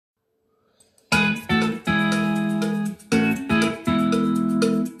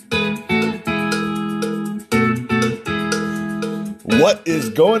What is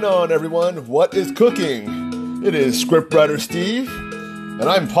going on, everyone? What is cooking? It is Scriptwriter Steve, and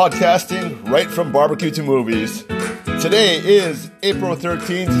I'm podcasting right from barbecue to movies. Today is April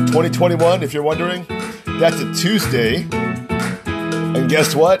 13th, 2021, if you're wondering. That's a Tuesday. And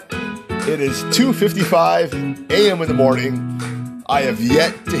guess what? It is 2:55 a.m. in the morning. I have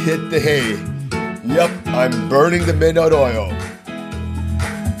yet to hit the hay. Yep, I'm burning the midnight oil.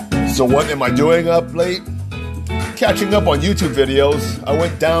 So what am I doing up late? Catching up on YouTube videos. I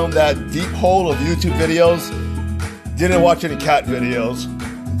went down that deep hole of YouTube videos. Didn't watch any cat videos.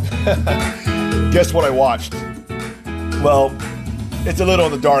 Guess what I watched? Well, it's a little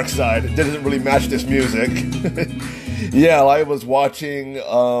on the dark side. It doesn't really match this music. Yeah, I was watching,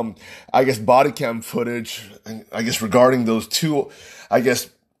 body cam footage, regarding those two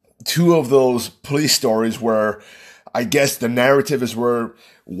of those police stories where I guess the narrative is where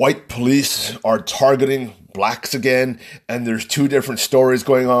white police are targeting blacks again, and there's two different stories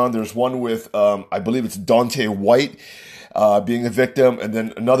going on. There's one with, I believe it's Daunte White being a victim, and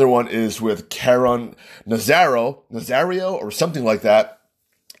then another one is with Caron Nazario, or something like that.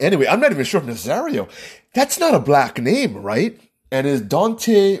 Anyway, I'm not even sure if Nazario, that's not a black name, right? And is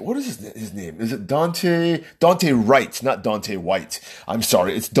Daunte, what is his name? Is it Daunte Wright, not Daunte White. I'm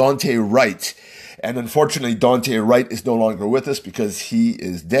sorry, it's Daunte Wright. And unfortunately, Daunte Wright is no longer with us because he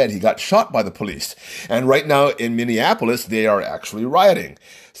is dead. He got shot by the police. And right now in Minneapolis, they are actually rioting.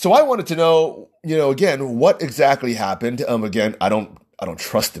 So I wanted to know, again, what exactly happened. Again, I don't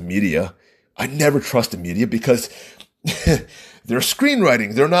trust the media. I never trust the media because they're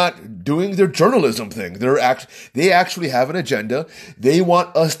screenwriting. They're not doing their journalism thing. They actually have an agenda. They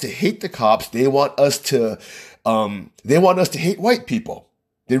want us to hate the cops. They want us to hate white people.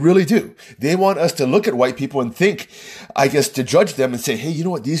 They really do. They want us to look at white people and think, to judge them and say, hey, you know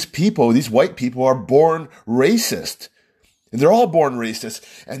what? These white people are born racist. And they're all born racist.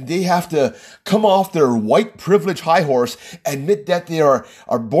 And they have to come off their white privilege high horse, admit that they are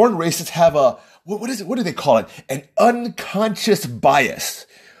born racist, have what do they call it? An unconscious bias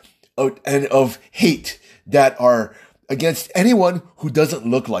of hate that are against anyone who doesn't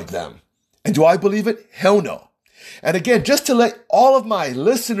look like them. And do I believe it? Hell no. And again, just to let all of my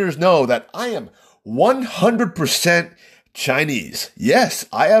listeners know that I am 100% Chinese. Yes,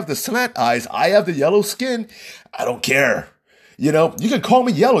 I have the slant eyes. I have the yellow skin. I don't care. You can call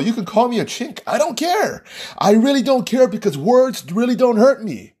me yellow. You can call me a chink. I don't care. I really don't care because words really don't hurt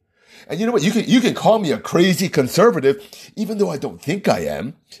me. And you know what? You can call me a crazy conservative, even though I don't think I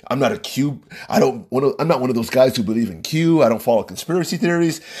am. I'm not a Q. I'm not one of those guys who believe in Q. I don't follow conspiracy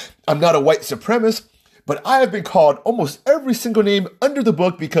theories. I'm not a white supremacist. But I have been called almost every single name under the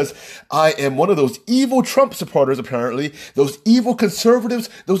book because I am one of those evil Trump supporters, apparently, those evil conservatives,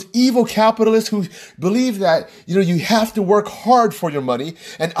 those evil capitalists who believe that, you have to work hard for your money.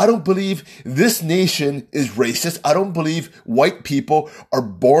 And I don't believe this nation is racist. I don't believe white people are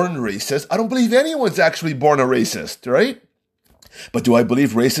born racist. I don't believe anyone's actually born a racist, right? But do I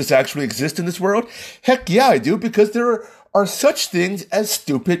believe racists actually exist in this world? Heck yeah, I do, because there are such things as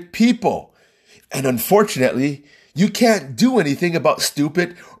stupid people. And unfortunately, you can't do anything about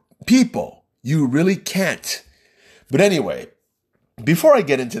stupid people. You really can't. But anyway, before I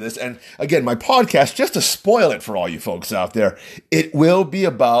get into this, and again, my podcast, just to spoil it for all you folks out there, it will be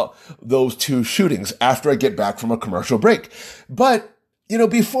about those two shootings after I get back from a commercial break. But,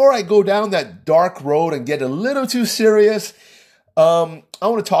 before I go down that dark road and get a little too serious, I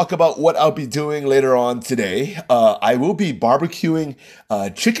want to talk about what I'll be doing later on today. I will be barbecuing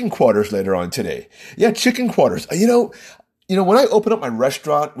chicken quarters later on today. Yeah, chicken quarters. When I open up my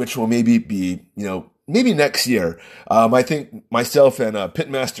restaurant, which will maybe be, maybe next year, I think myself and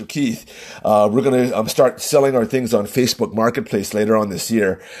Pitmaster Keith, we're going to start selling our things on Facebook Marketplace later on this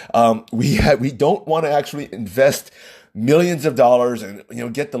year. We don't want to actually invest millions of dollars and,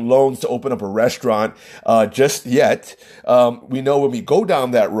 get the loans to open up a restaurant, just yet. We know when we go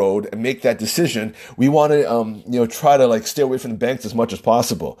down that road and make that decision, we want to, try to stay away from the banks as much as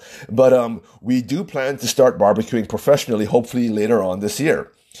possible. But, we do plan to start barbecuing professionally, hopefully later on this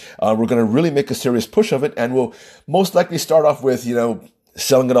year. We're going to really make a serious push of it, and we'll most likely start off with,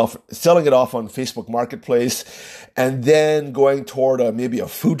 selling it off on Facebook Marketplace, and then going toward maybe a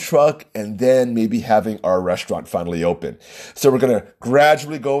food truck, and then maybe having our restaurant finally open. So we're going to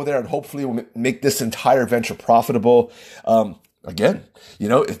gradually go there, and hopefully we'll make this entire venture profitable. Again,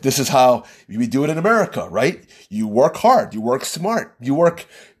 if this is how we do it in America, right? You work hard, you work smart, you work,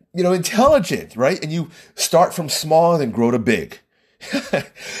 intelligent, right? And you start from small and then grow to big.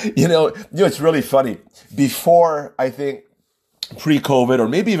 It's really funny. Before, I think, pre-COVID, or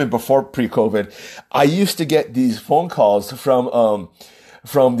maybe even before pre-COVID, I used to get these phone calls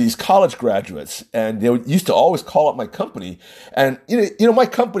from these college graduates, and they used to always call up my company. And my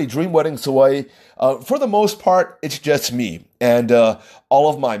company, Dream Weddings Hawaii, for the most part, it's just me and all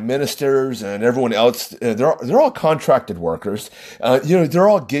of my ministers and everyone else. They're all contracted workers. They're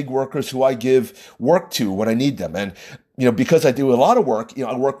all gig workers who I give work to when I need them. And because I do a lot of work,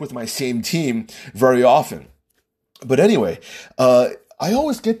 I work with my same team very often. But anyway, I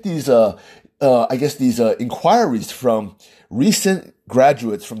always get these, inquiries from recent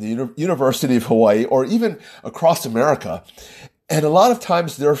graduates from the University of Hawaii, or even across America. And a lot of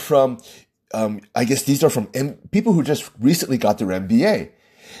times they're from, these are from people who just recently got their MBA.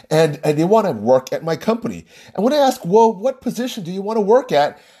 And they want to work at my company. And when I ask, well, what position do you want to work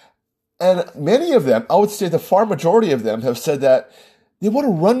at? And many of them, I would say the far majority of them have said that they want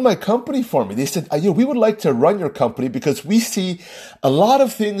to run my company for me. They said, we would like to run your company because we see a lot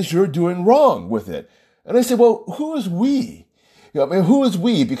of things you're doing wrong with it. And I said, well, who is we? Who is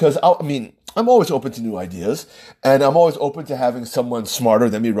we? Because I'm always open to new ideas, and I'm always open to having someone smarter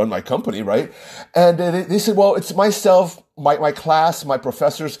than me run my company, right? And they said, well, it's myself, my class, my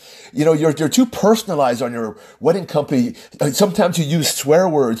professors. You're too personalized on your wedding company. Sometimes you use swear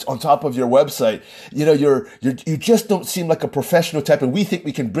words on top of your website. You just don't seem like a professional type, and we think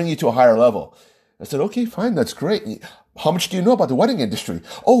we can bring you to a higher level. I said, okay, fine, that's great. How much do you know about the wedding industry?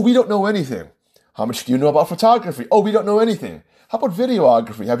 Oh, we don't know anything. How much do you know about photography? Oh, we don't know anything. How about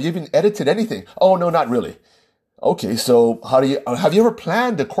videography? Have you even edited anything? Oh, no, not really. Okay, so have you ever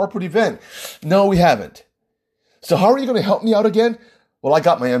planned a corporate event? No, we haven't. So how are you going to help me out again? Well, I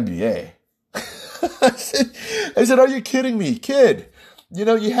got my MBA. I said, are you kidding me? Kid,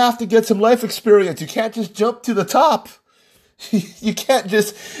 you have to get some life experience. You can't just jump to the top. You can't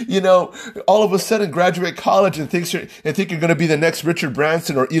just, all of a sudden graduate college and think you're going to be the next Richard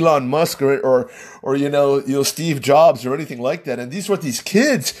Branson or Elon Musk or Steve Jobs or anything like that. And these are what these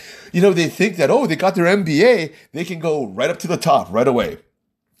kids, they think that, they got their MBA, they can go right up to the top right away.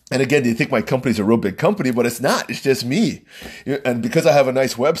 And again, they think my company's a real big company, but it's not. It's just me. And because I have a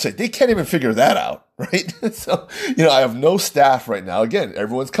nice website, they can't even figure that out, right? So, I have no staff right now. Again,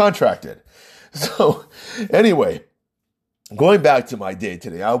 everyone's contracted. So anyway, going back to my day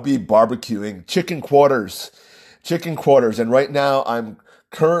today, I'll be barbecuing chicken quarters. And right now I'm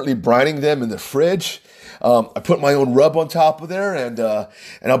currently brining them in the fridge. I put my own rub on top of there, and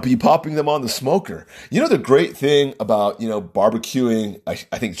I'll be popping them on the smoker. The great thing about, barbecuing, I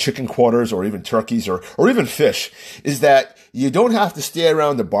think chicken quarters or even turkeys or even fish is that you don't have to stay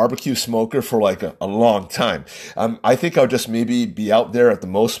around the barbecue smoker for like a long time. I think I'll just maybe be out there at the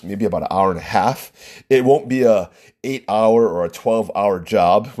most, maybe about an hour and a half. It won't be a 8-hour or a 12-hour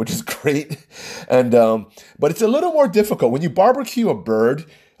job, which is great. And, but it's a little more difficult when you barbecue a bird.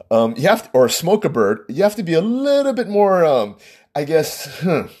 Or smoke a bird, you have to be a little bit more,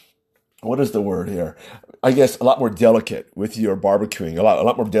 what is the word here? I guess a lot more delicate with your barbecuing, a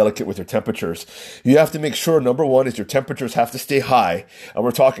lot more delicate with your temperatures. You have to make sure, number one, is your temperatures have to stay high, and we're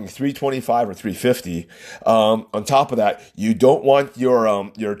talking 325 or 350. On top of that, you don't want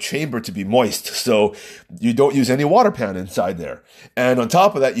your chamber to be moist, so you don't use any water pan inside there. And on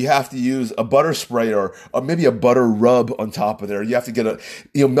top of that, you have to use a butter spray or maybe a butter rub on top of there. You have to get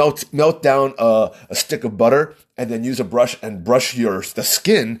melt down a stick of butter, and then use a brush and brush the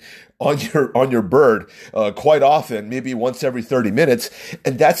skin on your bird quite often, maybe once every 30 minutes,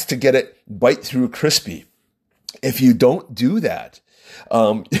 and that's to get it bite through crispy. If you don't do that,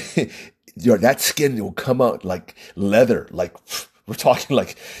 that skin will come out like leather, like we're talking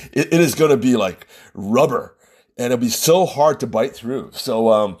like it is going to be like rubber, and it'll be so hard to bite through.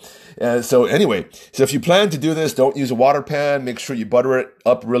 So anyway, if you plan to do this, don't use a water pan. Make sure you butter it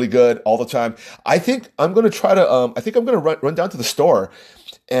up really good all the time. I think I'm going to try to, run down to the store,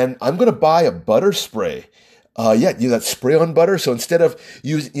 and I'm going to buy a butter spray. That spray on butter. So instead of they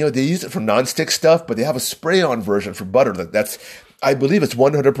use it for nonstick stuff, but they have a spray on version for butter. I believe it's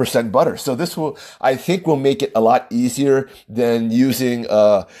 100% butter. So this will make it a lot easier than using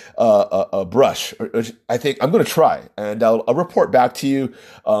a brush. I think I'm going to try, and I'll report back to you,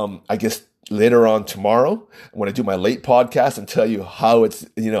 later on tomorrow when I do my late podcast and tell you how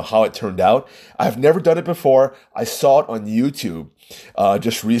it turned out. I've never done it before. I saw it on YouTube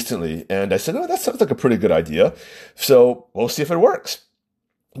just recently, and I said, that sounds like a pretty good idea. So we'll see if it works.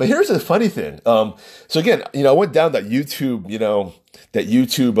 But here's the funny thing. So again, I went down that YouTube, that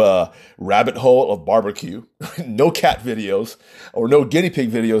YouTube rabbit hole of barbecue. No cat videos or no guinea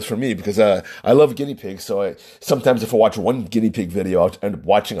pig videos for me because I love guinea pigs. So sometimes if I watch one guinea pig video, I'll end up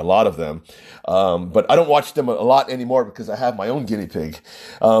watching a lot of them. But I don't watch them a lot anymore because I have my own guinea pig.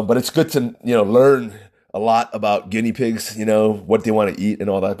 But it's good to, learn a lot about guinea pigs, what they want to eat and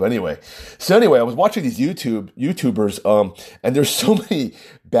all that. But anyway, I was watching these YouTubers, and there's so many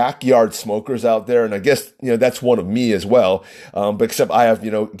backyard smokers out there. And I guess, that's one of me as well. But except I have,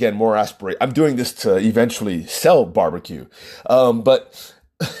 again, more aspiration. I'm doing this to eventually sell barbecue. But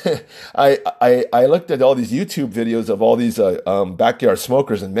I looked at all these YouTube videos of all these, backyard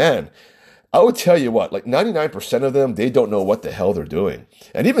smokers, and man, I would tell you what, like 99% of them, they don't know what the hell they're doing.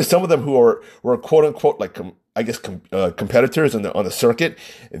 And even some of them who were quote unquote, like, competitors on the circuit,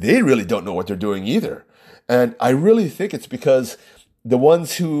 they really don't know what they're doing either. And I really think it's because the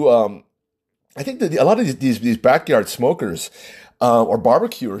ones who, I think that a lot of these backyard smokers, or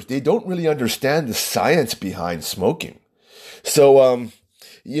barbecuers, they don't really understand the science behind smoking. So,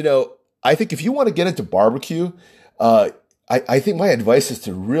 I think if you want to get into barbecue, I think my advice is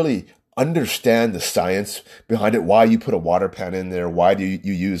to really understand the science behind it, why you put a water pan in there, why do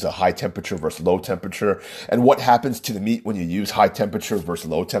you use a high temperature versus low temperature, and what happens to the meat when you use high temperature versus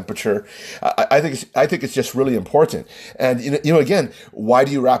low temperature. I think it's just really important. And again, why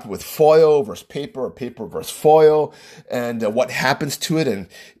do you wrap it with foil versus paper, or paper versus foil, and what happens to it,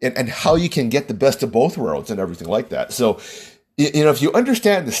 and how you can get the best of both worlds and everything like that. So, if you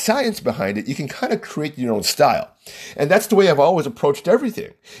understand the science behind it, you can kind of create your own style. And that's the way I've always approached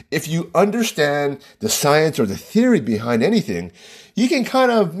everything. If you understand the science or the theory behind anything, you can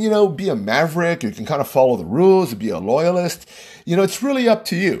kind of, be a maverick. You can kind of follow the rules and be a loyalist. It's really up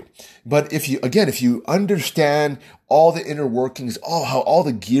to you. But if you understand all the inner workings, how all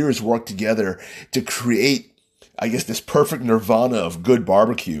the gears work together to create, I guess, this perfect nirvana of good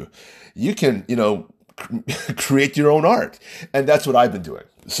barbecue, you can, create your own art. And that's what I've been doing.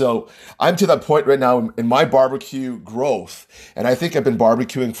 So I'm to that point right now in my barbecue growth. And I think I've been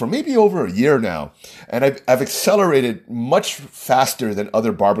barbecuing for maybe over a year now. And I've accelerated much faster than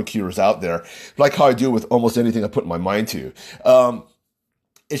other barbecuers out there, like how I do with almost anything I put my mind to.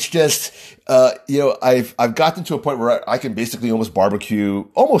 It's just, I've gotten to a point where I can basically almost barbecue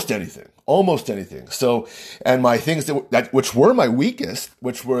almost anything. So, and my things which were my weakest,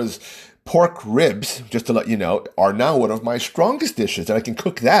 which was pork ribs, just to let you know, are now one of my strongest dishes, and I can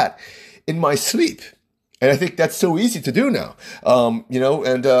cook that in my sleep. And I think that's so easy to do now.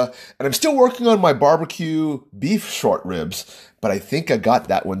 And I'm still working on my barbecue beef short ribs, but I think I got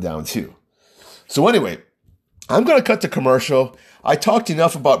that one down too. So anyway, I'm going to cut the commercial. I talked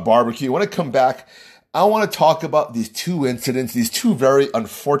enough about barbecue. When I come back, I want to talk about these two very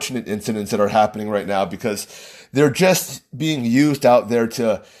unfortunate incidents that are happening right now, because they're just being used out there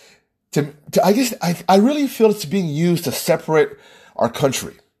to I guess, I really feel it's being used to separate our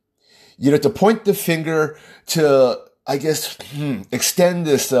country. To point the finger to, I guess, extend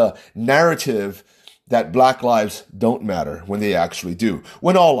this narrative that Black lives don't matter when they actually do,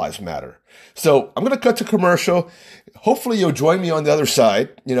 when all lives matter. So I'm going to cut to commercial. Hopefully you'll join me on the other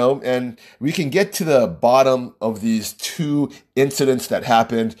side, and we can get to the bottom of these two incidents that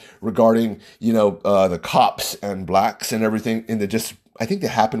happened regarding, the cops and blacks and everything I think they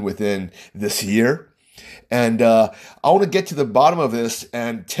happened within this year. And I want to get to the bottom of this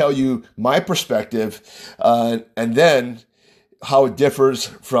and tell you my perspective, and then how it differs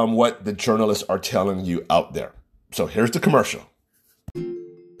from what the journalists are telling you out there. So here's the commercial.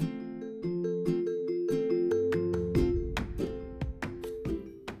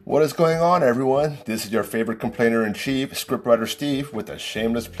 What is going on, everyone? This is your favorite complainer-in-chief, scriptwriter Steve, with a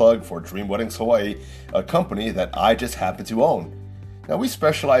shameless plug for Dream Weddings Hawaii, a company that I just happen to own. Now, we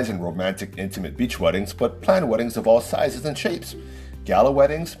specialize in romantic, intimate beach weddings, but plan weddings of all sizes and shapes. Gala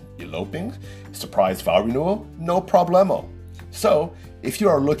weddings, eloping, surprise vow renewal, no problemo. So, if you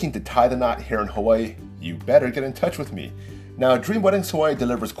are looking to tie the knot here in Hawaii, you better get in touch with me. Now, Dream Weddings Hawaii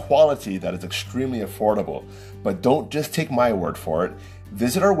delivers quality that is extremely affordable, but don't just take my word for it.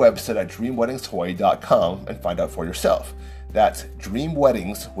 Visit our website at dreamweddingshawaii.com and find out for yourself. That's Dream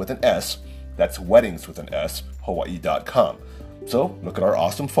Weddings with an S. That's weddings with an S, Hawaii.com. So look at our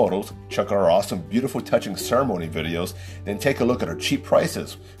awesome photos, check out our awesome, beautiful, touching ceremony videos, then take a look at our cheap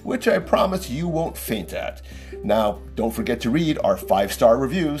prices, which I promise you won't faint at. Now, don't forget to read our 5-star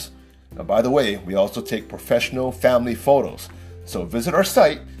reviews. Now, by the way, we also take professional family photos. So visit our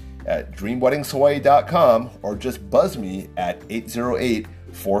site at dreamweddingshawaii.com or just buzz me at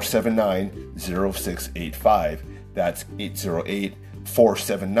 808-479-0685. That's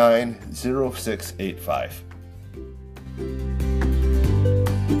 808-479-0685.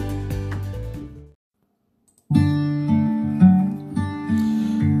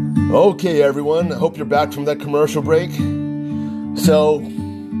 Okay, everyone, I hope you're back from that commercial break. So,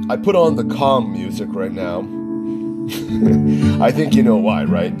 I put on the calm music right now. I think you know why,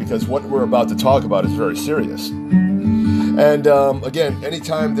 right? Because what we're about to talk about is very serious. And again,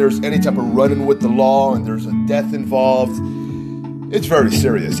 anytime there's any type of run-in with the law and there's a death involved, it's very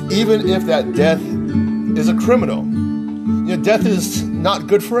serious. Even if that death is a criminal. You know, death is not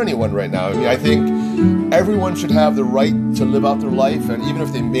good for anyone right now. I mean, I think everyone should have the right to live out their life, and even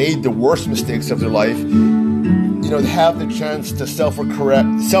if they made the worst mistakes of their life, you know, have the chance to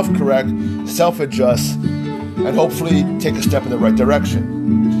self-correct, self-adjust, and hopefully take a step in the right direction.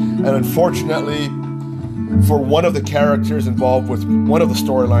 And unfortunately, for one of the characters involved with one of the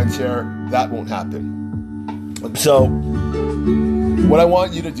storylines here, that won't happen. So, what I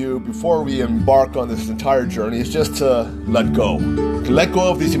want you to do before we embark on this entire journey is just to let go. Let go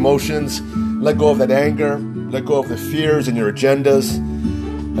of these emotions, let go of that anger, let go of the fears and your agendas,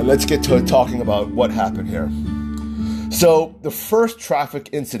 and let's get to talking about what happened here. So the first traffic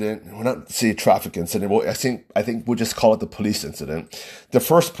incident, well, not say traffic incident, well, I think we'll just call it the police incident. The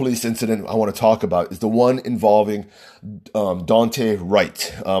first police incident I want to talk about is the one involving Daunte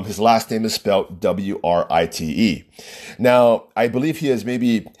Wright. His last name is spelled W-R-I-T-E. Now, I believe he is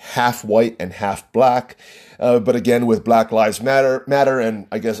maybe half white and half black. But again, with Black Lives Matter, and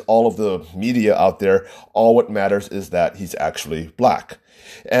I guess all of the media out there, all what matters is that he's actually black.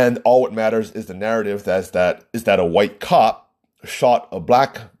 And all what matters is the narrative is that a white cop shot a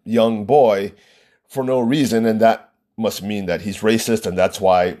black young boy for no reason, and that must mean that he's racist, and that's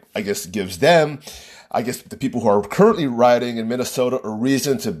why I guess gives them, I guess the people who are currently rioting in Minnesota, a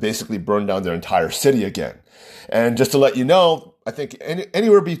reason to basically burn down their entire city again. And just to let you know, I think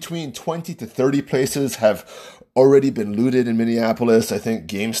anywhere between 20 to 30 places have already been looted in Minneapolis. I think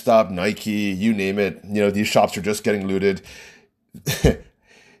GameStop, Nike, you name it, you know, these shops are just getting looted.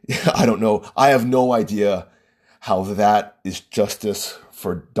 I don't know. I have no idea how that is justice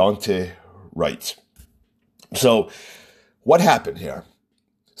for Daunte Wright. So what happened here?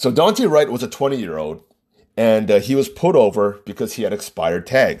 So Daunte Wright was a 20-year-old, and he was pulled over because he had expired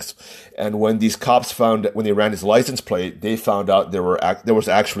tags. And when these cops when they ran his license plate, they found out there was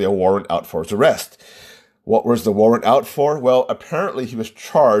actually a warrant out for his arrest. What was the warrant out for? Well, apparently he was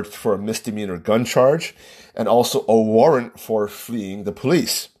charged for a misdemeanor gun charge and also a warrant for fleeing the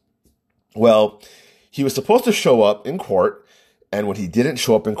police. Well, he was supposed to show up in court, and when he didn't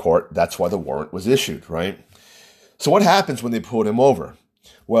show up in court, that's why the warrant was issued, right? So what happens when they pulled him over?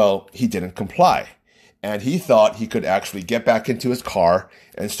 Well, he didn't comply, and he thought he could actually get back into his car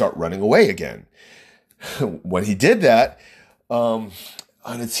and start running away again. When he did that,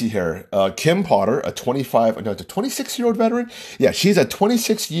 let's see here. Kim Potter, a 26-year-old veteran. Yeah, she's a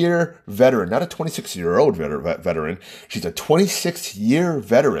 26-year veteran, not a 26-year-old veteran. She's a 26-year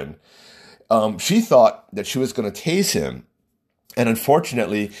veteran. She thought that she was going to tase him. And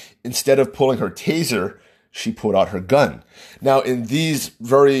unfortunately, instead of pulling her taser, she pulled out her gun. Now, in these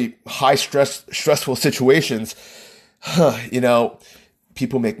very high stressful situations, you know,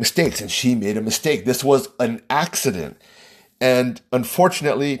 people make mistakes, and she made a mistake. This was an accident. And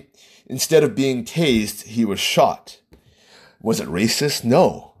unfortunately, instead of being tased, he was shot. Was it racist?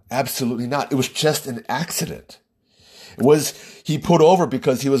 No, absolutely not. It was just an accident. Was he pulled over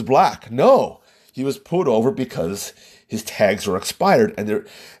because he was black? No, he was pulled over because his tags were expired, he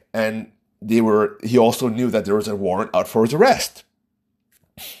also knew that there was a warrant out for his arrest.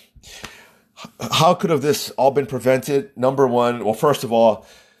 How could have this all been prevented? Number one, well, first of all,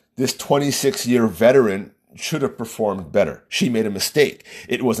 this 26-year veteran should have performed better. She made a mistake.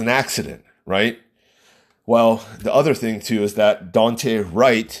 It was an accident, right? Well, the other thing too is that Daunte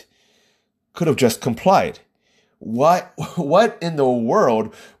Wright could have just complied. What in the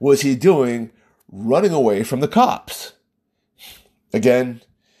world was he doing running away from the cops? Again,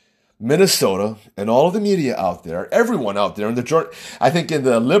 Minnesota and all of the media out there, everyone out there, I think in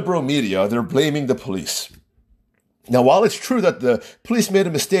the liberal media, they're blaming the police. Now, while it's true that the police made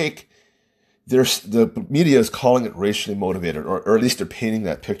a mistake, the media is calling it racially motivated, or at least they're painting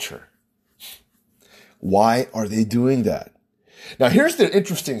that picture. Why are they doing that? Now, here's the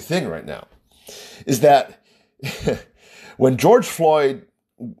interesting thing right now, is that when George Floyd,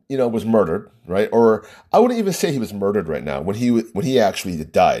 was murdered, right? Or I wouldn't even say he was murdered right now, when he actually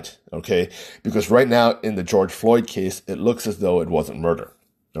died, okay? Because right now in the George Floyd case, it looks as though it wasn't murder,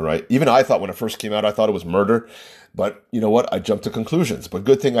 all right? Even I thought when it first came out, I thought it was murder, but you know what? I jumped to conclusions. But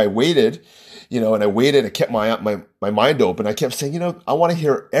good thing I waited, and I waited and kept my mind open. I kept saying, I want to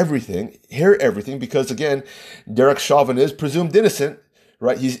hear everything, because again, Derek Chauvin is presumed innocent,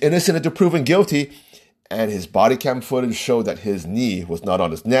 right? He's innocent until proven guilty. and his body cam footage showed that his knee was not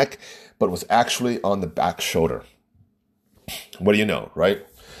on his neck, but was actually on the back shoulder. What do you know, right?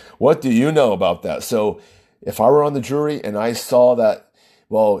 What do you know about that? So if I were on the jury and I saw that,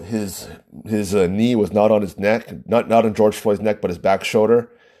 well, his knee was not on his neck, not on George Floyd's neck, but his back shoulder,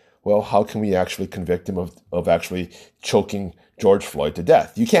 well, how can we actually convict him of actually choking George Floyd to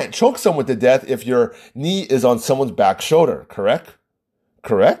death? You can't choke someone to death if your knee is on someone's back shoulder, correct?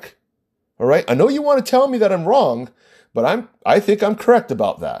 Correct? All right. I know you want to tell me that I'm wrong, but I think I'm correct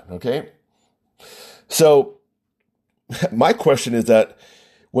about that. Okay. So my question is that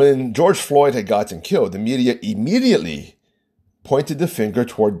when George Floyd had gotten killed, the media immediately pointed the finger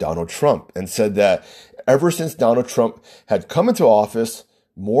toward Donald Trump and said that ever since Donald Trump had come into office,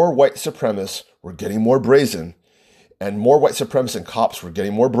 more white supremacists were getting more brazen, and more white supremacists and cops were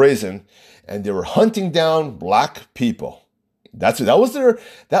getting more brazen, and they were hunting down black people. That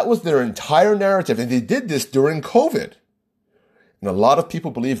was their entire narrative, and they did this during COVID. And a lot of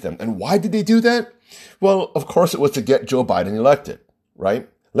people believed them. And why did they do that? Well, of course, it was to get Joe Biden elected, right?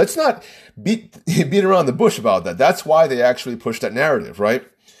 Let's not beat around the bush about that. That's why they actually pushed that narrative, right?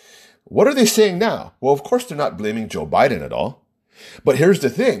 What are they saying now? Well, of course, they're not blaming Joe Biden at all. But here's the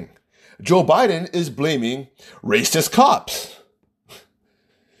thing. Joe Biden is blaming racist cops.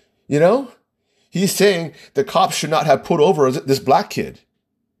 You know? He's saying the cops should not have put over this black kid.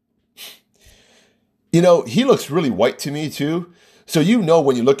 You know, he looks really white to me too. So you know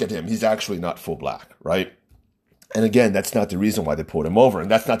when you look at him, he's actually not full black, right? And again, that's not the reason why they pulled him over.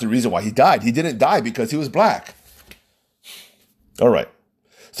 And that's not the reason why he died. He didn't die because he was black. All right.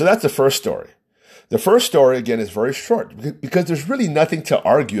 So that's the first story. The first story, again, is very short because there's really nothing to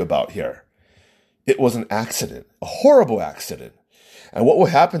argue about here. It was an accident, a horrible accident. And what will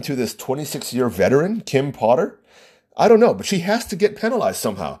happen to this 26-year veteran, Kim Potter? I don't know, but she has to get penalized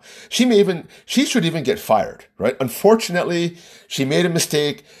somehow. She should even get fired, right? Unfortunately, she made a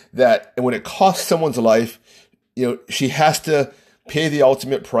mistake that when it costs someone's life, you know, she has to pay the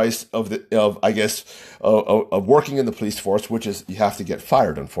ultimate price of working in the police force, which is you have to get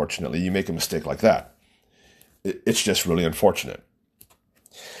fired. Unfortunately, you make a mistake like that. It's just really unfortunate.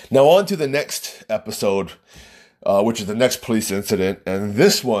 Now on to the next episode, which is the next police incident. And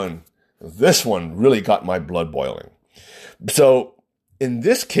this one really got my blood boiling. So in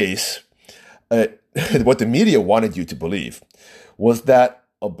this case, what the media wanted you to believe was that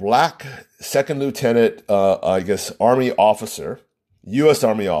a black second lieutenant, Army officer, U.S.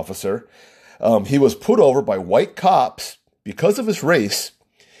 Army officer, he was put over by white cops because of his race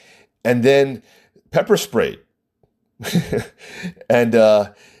and then pepper sprayed. and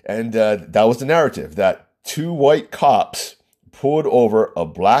that was the narrative, that two white cops pulled over a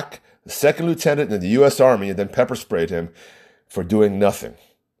black second lieutenant in the U.S. Army and then pepper sprayed him for doing nothing.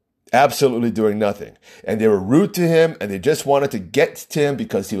 Absolutely doing nothing. And they were rude to him and they just wanted to get to him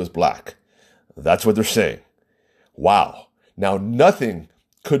because he was black. That's what they're saying. Wow. Now, nothing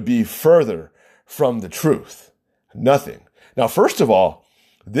could be further from the truth. Nothing. Now, first of all,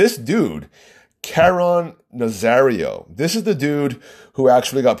 this dude, Caron Nazario, this is the dude who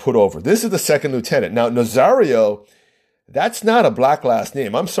actually got put over. This is the second lieutenant. Now, Nazario, that's not a black last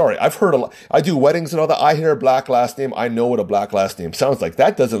name. I'm sorry. I've heard a lot. I do weddings and all that. I hear a black last name. I know what a black last name sounds like.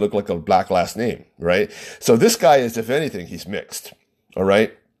 That doesn't look like a black last name, right? So this guy is, if anything, he's mixed. All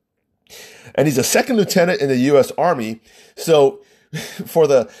right. And he's a second lieutenant in the U.S. Army. So for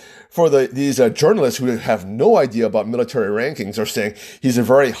these journalists who have no idea about military rankings are saying he's a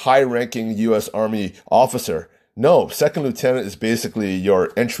very high-ranking U.S. Army officer. No, second lieutenant is basically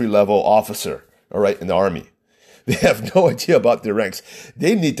your entry-level officer, all right, in the Army. They have no idea about their ranks.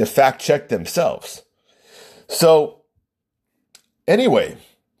 They need to fact-check themselves. So, anyway,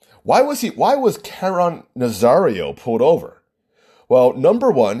 why was Caron Nazario pulled over? Well, number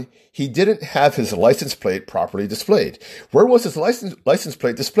one, he didn't have his license plate properly displayed. Where was his license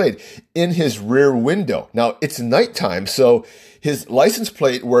plate displayed? In his rear window. Now, it's nighttime, so his license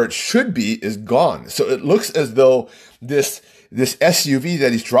plate where it should be is gone. So it looks as though this SUV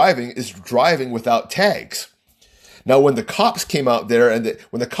that he's driving is driving without tags. Now, when the cops came out there and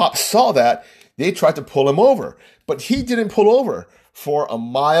when the cops saw that, they tried to pull him over. But he didn't pull over for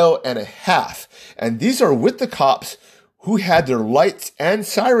 1.5 miles. And these are with the cops who had their lights and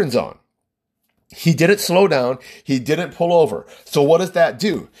sirens on. He didn't slow down. He didn't pull over. So what does that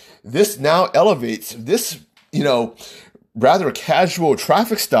do? This now elevates this, rather casual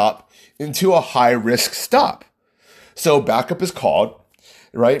traffic stop into a high-risk stop. So backup is called,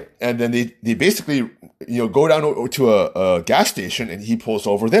 right? And then they basically, go down to a gas station and he pulls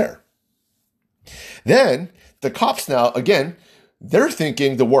over there. Then the cops now, again, they're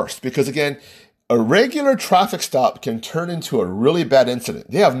thinking the worst because, again, A regular traffic stop can turn into a really bad incident.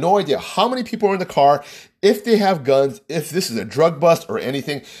 They have no idea how many people are in the car, if they have guns, if this is a drug bust or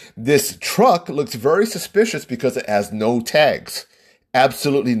anything. This truck looks very suspicious because it has no tags.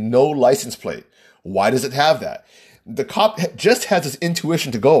 Absolutely no license plate. Why does it have that? The cop just has his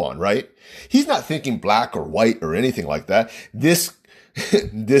intuition to go on, right? He's not thinking black or white or anything like that. This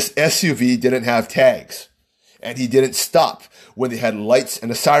SUV didn't have tags, and he didn't stop when they had lights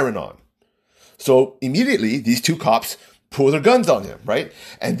and a siren on. So immediately, these two cops pull their guns on him, right?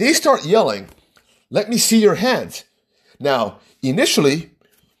 And they start yelling, "Let me see your hands." Now, initially,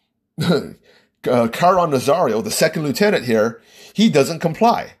 Caron Nazario, the second lieutenant here, he doesn't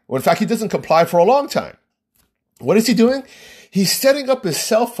comply. Well, in fact, he doesn't comply for a long time. What is he doing? He's setting up his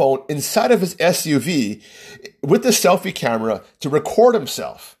cell phone inside of his SUV with the selfie camera to record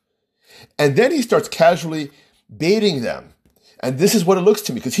himself. And then he starts casually baiting them. And this is what it looks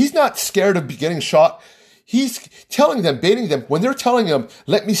to me, because he's not scared of getting shot. He's telling them, baiting them. When they're telling him,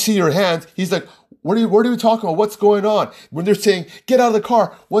 "Let me see your hands," he's like, what are you talking about? What's going on? When they're saying, "Get out of the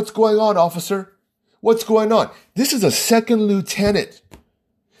car," "What's going on, officer? What's going on?" This is a second lieutenant.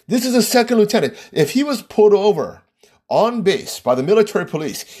 This is a second lieutenant. If he was pulled over on base by the military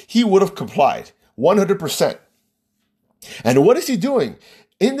police, he would have complied 100%. And what is he doing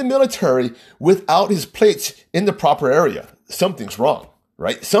in the military without his plates in the proper area? Something's wrong,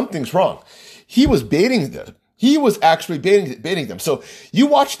 right? Something's wrong. He was baiting them. He was actually baiting them. So you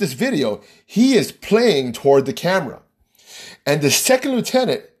watch this video, he is playing toward the camera. And the second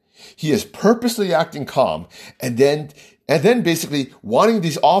lieutenant, he is purposely acting calm and then basically wanting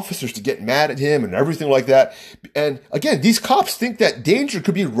these officers to get mad at him and everything like that. And again, these cops think that danger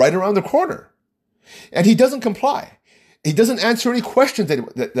could be right around the corner. And he doesn't comply. He doesn't answer any questions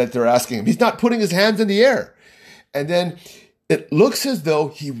that they're asking him. He's not putting his hands in the air. And then it looks as though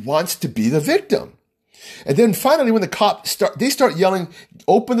he wants to be the victim. And then finally, when the cops start yelling,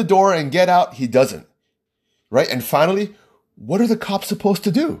 "Open the door and get out," he doesn't. Right? And finally, what are the cops supposed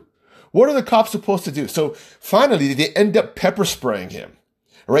to do? What are the cops supposed to do? So finally, they end up pepper spraying him.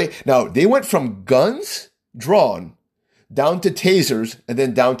 Right? Now, they went from guns drawn down to tasers and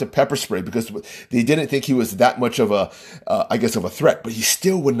then down to pepper spray because they didn't think he was that much of a threat, but he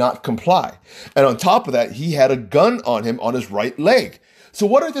still would not comply. And on top of that, he had a gun on him on his right leg. So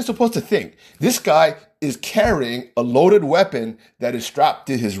what are they supposed to think? This guy is carrying a loaded weapon that is strapped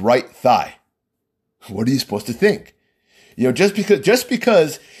to his right thigh. What are you supposed to think? You know, just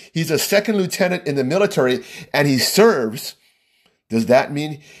because he's a second lieutenant in the military and he serves, does that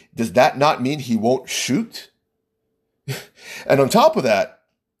not mean he won't shoot? And on top of that,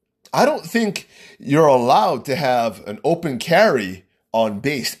 I don't think you're allowed to have an open carry on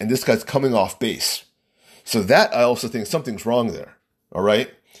base, and this guy's coming off base. So that I also think something's wrong there. All right.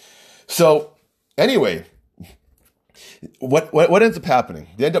 So anyway, what ends up happening?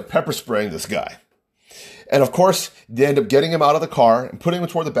 They end up pepper spraying this guy. And of course, they end up getting him out of the car and putting him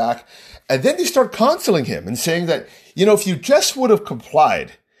toward the back. And then they start counseling him and saying that, if you just would have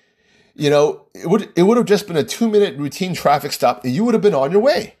complied, it would have just been a 2-minute routine traffic stop and you would have been on your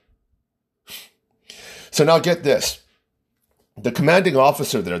way. So now get this. The commanding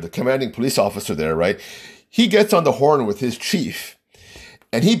officer there, the commanding police officer there, right? He gets on the horn with his chief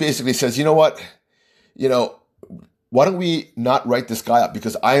and he basically says, "You know what? Why don't we not write this guy up?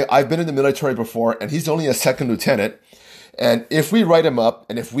 Because I've been in the military before and he's only a second lieutenant. And if we write him up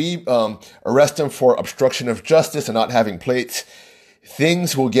and if we arrest him for obstruction of justice and not having plates,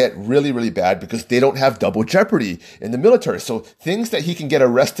 things will get really, really bad because they don't have double jeopardy in the military. So things that he can get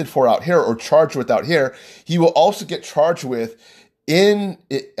arrested for out here or charged with out here, he will also get charged with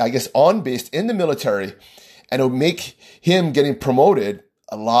on base in the military, and it'll make him getting promoted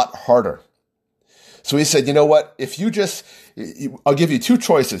a lot harder." So he said, "You know what? I'll give you two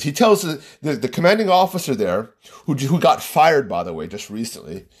choices." He tells the commanding officer there, who got fired, by the way, just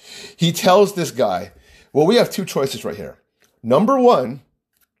recently. He tells this guy, "Well, we have two choices right here. Number one,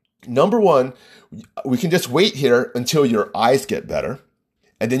 we can just wait here until your eyes get better,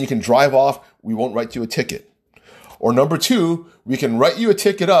 and then you can drive off. We won't write you a ticket. Or number two, we can write you a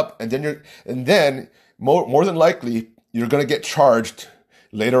ticket up, and then more than likely you're going to get charged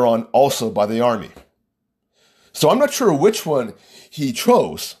later on also by the Army." So I'm not sure which one he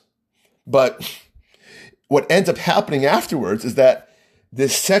chose, but what ends up happening afterwards is that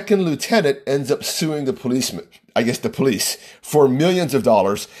this second lieutenant ends up suing the police for millions of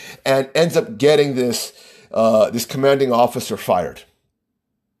dollars and ends up getting this commanding officer fired,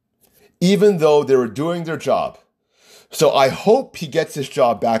 even though they were doing their job. So I hope he gets his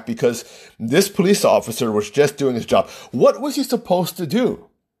job back because this police officer was just doing his job. What was he supposed to do?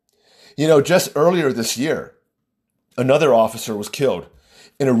 Just earlier this year, another officer was killed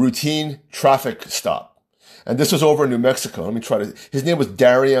in a routine traffic stop. And this was over in New Mexico. His name was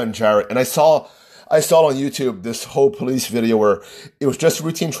Darian Jarrett. And I saw on YouTube this whole police video where it was just a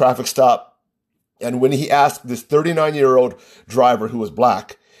routine traffic stop. And when he asked this 39-year-old driver who was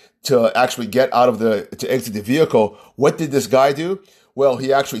black to actually get out of to exit the vehicle, what did this guy do? Well,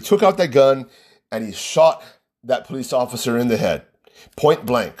 he actually took out that gun and he shot that police officer in the head, point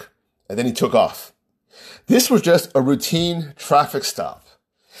blank. And then he took off. This was just a routine traffic stop.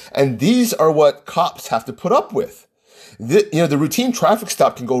 And these are what cops have to put up with. The routine traffic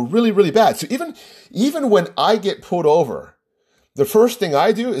stop can go really, really bad. So even when I get pulled over, the first thing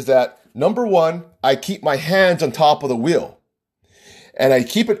I do is that, number one, I keep my hands on top of the wheel. And I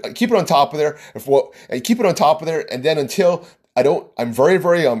keep it on top of there. And then until I'm very,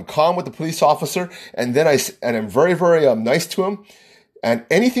 very calm with the police officer. And then I'm very, very nice to him. And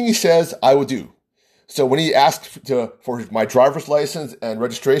anything he says, I will do. So when he asks for my driver's license and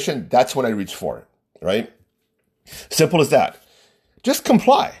registration, that's when I reach for it, right? Simple as that. Just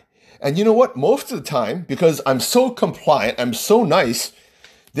comply. And you know what? Most of the time, because I'm so compliant, I'm so nice,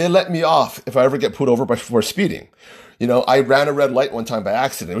 they let me off if I ever get pulled over for speeding. I ran a red light one time by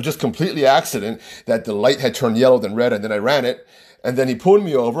accident. It was just completely accident that the light had turned yellow then red, and then I ran it. And then he pulled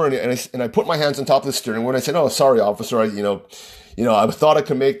me over, and I put my hands on top of the steering wheel, and I said, "Oh, sorry, officer, I thought I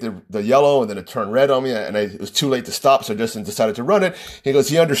could make the yellow, and then it turned red on me, and it was too late to stop, so I just decided to run it." He goes,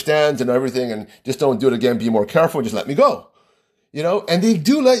 "He understands and everything, and just don't do it again. Be more careful, and just let me go." And they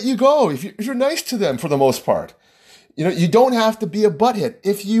do let you go if you're nice to them for the most part. You don't have to be a butthead.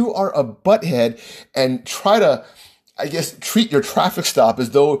 If you are a butthead and try to, treat your traffic stop as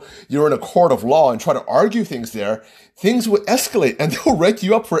though you're in a court of law and try to argue things there, things will escalate and they'll write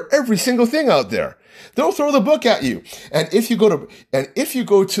you up for every single thing out there. They'll throw the book at you. And if you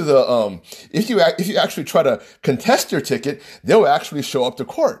actually try to contest your ticket, they'll actually show up to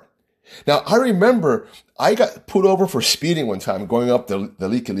court. Now, I remember I got pulled over for speeding one time going up the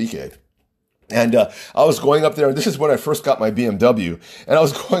Likelike. And I was going up there, and this is when I first got my BMW, and I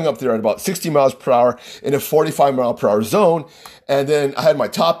was going up there at about 60 miles per hour in a 45 mile per hour zone. And then I had my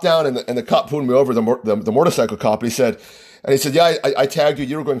top down, and the cop pulled me over, the motorcycle cop, and he said, "Yeah, I tagged you.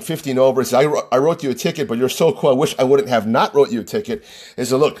 You were going 15 over." He said, I wrote you a ticket, but you're so cool. I wish I wouldn't have not wrote you a ticket. He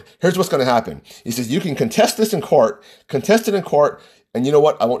said, "Look, here's what's going to happen." He says, "You can contest it in court, and you know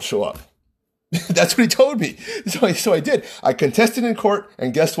what? I won't show up." That's what he told me. So I did. I contested in court,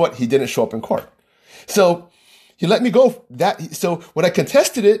 and guess what? He didn't show up in court. So he let me go. So when I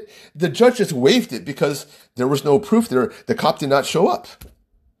contested it, the judge just waived it because there was no proof there. The cop did not show up.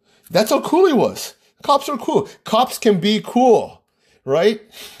 That's how cool he was. Cops are cool. Cops can be cool, right?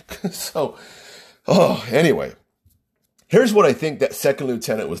 Anyway, here's what I think that second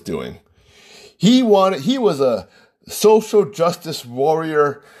lieutenant was doing. He was a social justice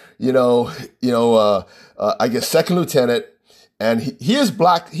warrior, second lieutenant, and he is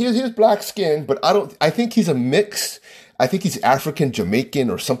black. He has black skin, but I think he's a mix. I think he's African,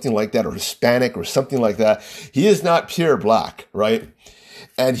 Jamaican, or something like that, or Hispanic, or something like that. He is not pure black, right?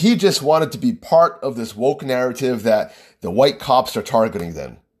 And he just wanted to be part of this woke narrative that the white cops are targeting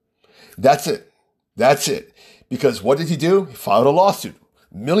them. That's it. Because what did he do? He filed a lawsuit.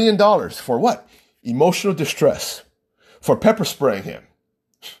 $1 million for what? Emotional distress. For pepper spraying him.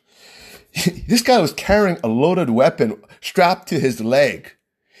 This guy was carrying a loaded weapon strapped to his leg.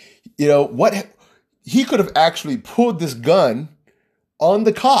 He could have actually pulled this gun on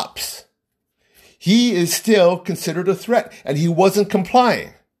the cops. He is still considered a threat, and he wasn't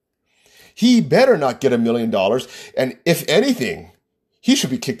complying. He better not get $1 million. And if anything, he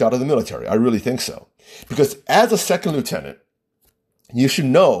should be kicked out of the military. I really think so. Because as a second lieutenant, you should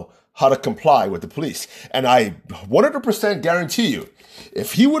know how to comply with the police. And I 100% guarantee you,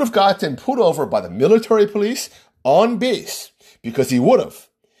 if he would have gotten pulled over by the military police on base, because he would have,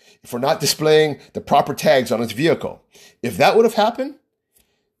 for not displaying the proper tags on his vehicle, if that would have happened,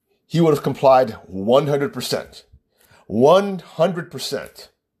 he would have complied 100%. 100%.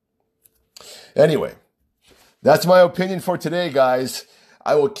 Anyway, that's my opinion for today, guys.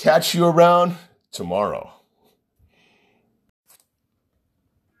 I will catch you around tomorrow.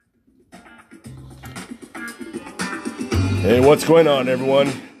 Hey, what's going on, everyone?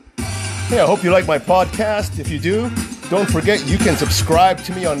 Hey, I hope you like my podcast. If you do, don't forget you can subscribe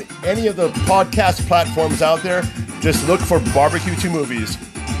to me on any of the podcast platforms out there. Just look for Barbecue 2 Movies.